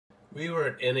We were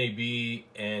at NAB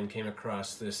and came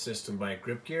across this system by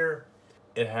Grip Gear.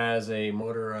 It has a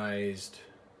motorized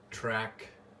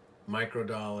track, micro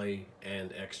dolly,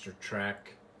 and extra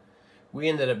track. We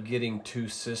ended up getting two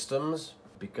systems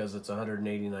because it's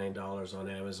 $189 on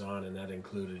Amazon, and that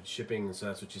included shipping. So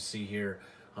that's what you see here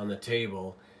on the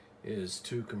table is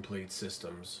two complete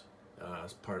systems.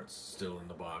 Parts still in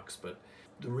the box, but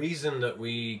the reason that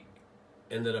we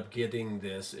ended up getting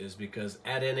this is because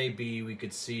at NAB we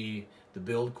could see the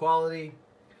build quality.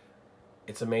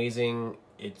 It's amazing.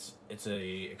 It's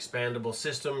a expandable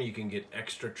system. You can get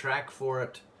extra track for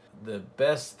it. The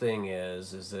best thing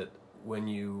is that when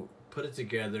you put it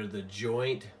together, the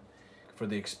joint for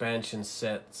the expansion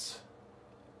sets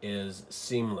is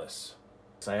seamless.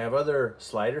 So I have other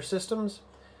slider systems.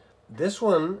 This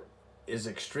one is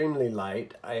extremely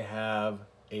light. I have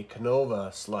a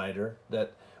Canova slider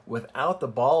that without the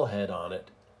ball head on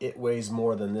it, it weighs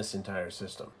more than this entire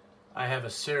system. I have a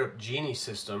Syrup Genie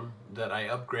system that I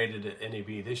upgraded at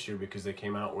NAB this year because they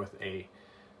came out with a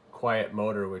quiet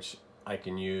motor which I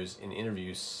can use in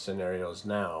interview scenarios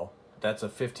now. That's a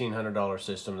 $1,500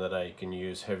 system that I can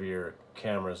use heavier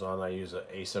cameras on. I use a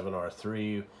A7R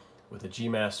III with a G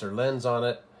Master lens on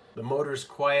it. The motor's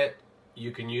quiet.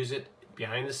 You can use it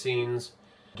behind the scenes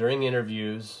during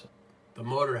interviews. The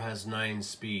motor has 9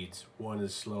 speeds. 1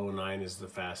 is slow, 9 is the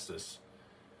fastest.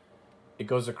 It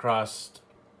goes across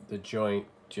the joint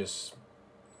just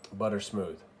butter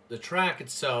smooth. The track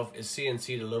itself is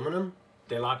CNC'd aluminum.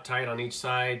 They lock tight on each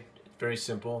side. It's very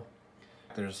simple.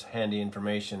 There's handy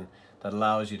information that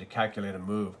allows you to calculate a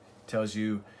move. It tells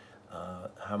you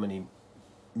how many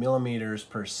millimeters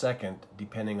per second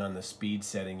depending on the speed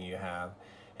setting you have,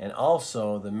 and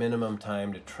also the minimum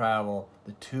time to travel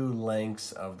the 2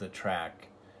 lengths of the track,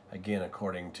 again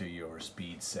according to your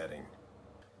speed setting.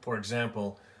 For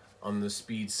example, on the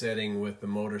speed setting with the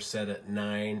motor set at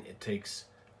 9, it takes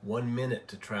 1 minute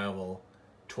to travel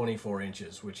 24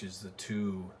 inches, which is the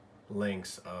 2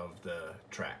 lengths of the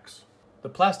tracks. The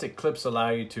plastic clips allow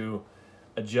you to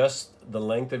adjust the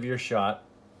length of your shot.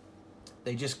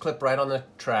 They just clip right on the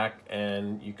track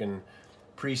and you can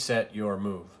preset your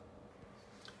move.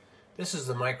 This is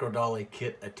the micro dolly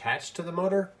kit attached to the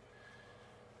motor,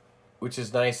 which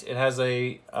is nice. It has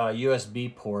a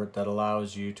USB port that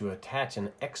allows you to attach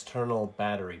an external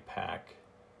battery pack,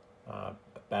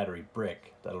 battery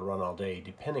brick that'll run all day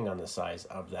depending on the size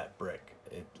of that brick.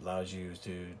 It allows you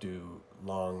to do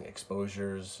long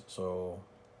exposures, so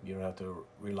you don't have to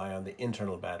rely on the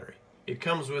internal battery. It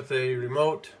comes with a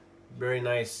remote, very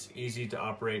nice, easy to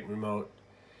operate remote.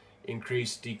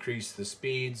 Increase, decrease the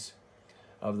speeds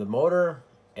of the motor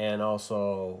and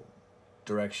also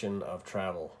direction of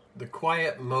travel. The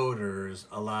quiet motors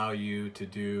allow you to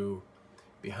do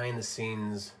behind the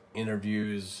scenes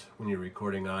interviews when you're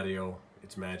recording audio.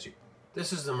 It's magic.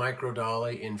 This is the micro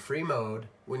dolly in free mode.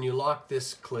 When you lock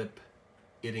this clip,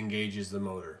 it engages the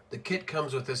motor. The kit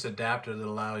comes with this adapter that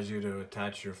allows you to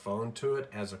attach your phone to it.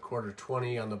 It has a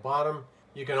 1/4-20 on the bottom.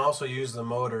 You can also use the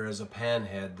motor as a pan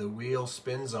head. The wheel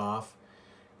spins off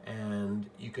and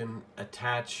you can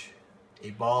attach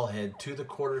a ball head to the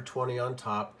 1/4-20 on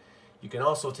top. You can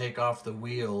also take off the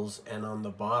wheels, and on the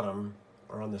bottom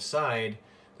or on the side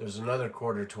there's another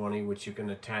 1/4-20 which you can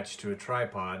attach to a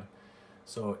tripod,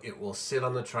 so it will sit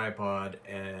on the tripod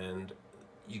and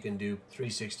you can do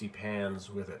 360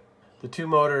 pans with it. The two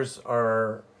motors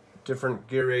are different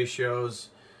gear ratios.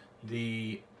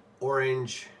 The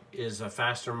orange is a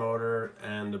faster motor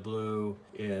and the blue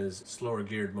is slower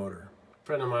geared motor. A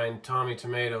friend of mine, Tommy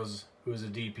Tomatoes, who's a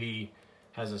DP,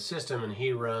 has a system and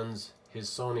he runs his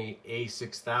Sony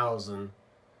A6000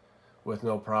 with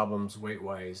no problems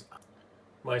weight-wise.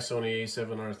 My Sony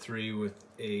A7R III with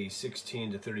a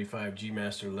 16-35 G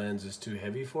Master lens is too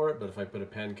heavy for it, but if I put a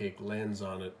pancake lens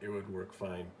on it, it would work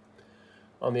fine.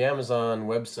 On the Amazon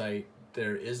website,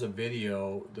 there is a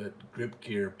video that Grip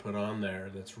Gear put on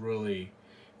there that's really,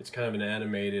 it's kind of an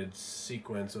animated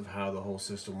sequence of how the whole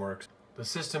system works. The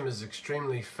system is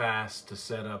extremely fast to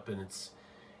set up, and it's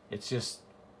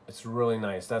really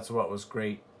nice. That's what was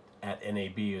great at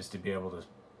NAB, is to be able to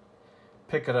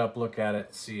pick it up, look at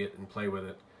it, see it, and play with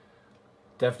it.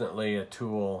 Definitely a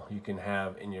tool you can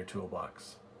have in your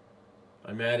toolbox.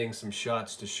 I'm adding some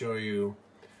shots to show you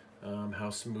how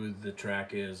smooth the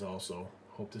track is also.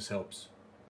 Hope this helps.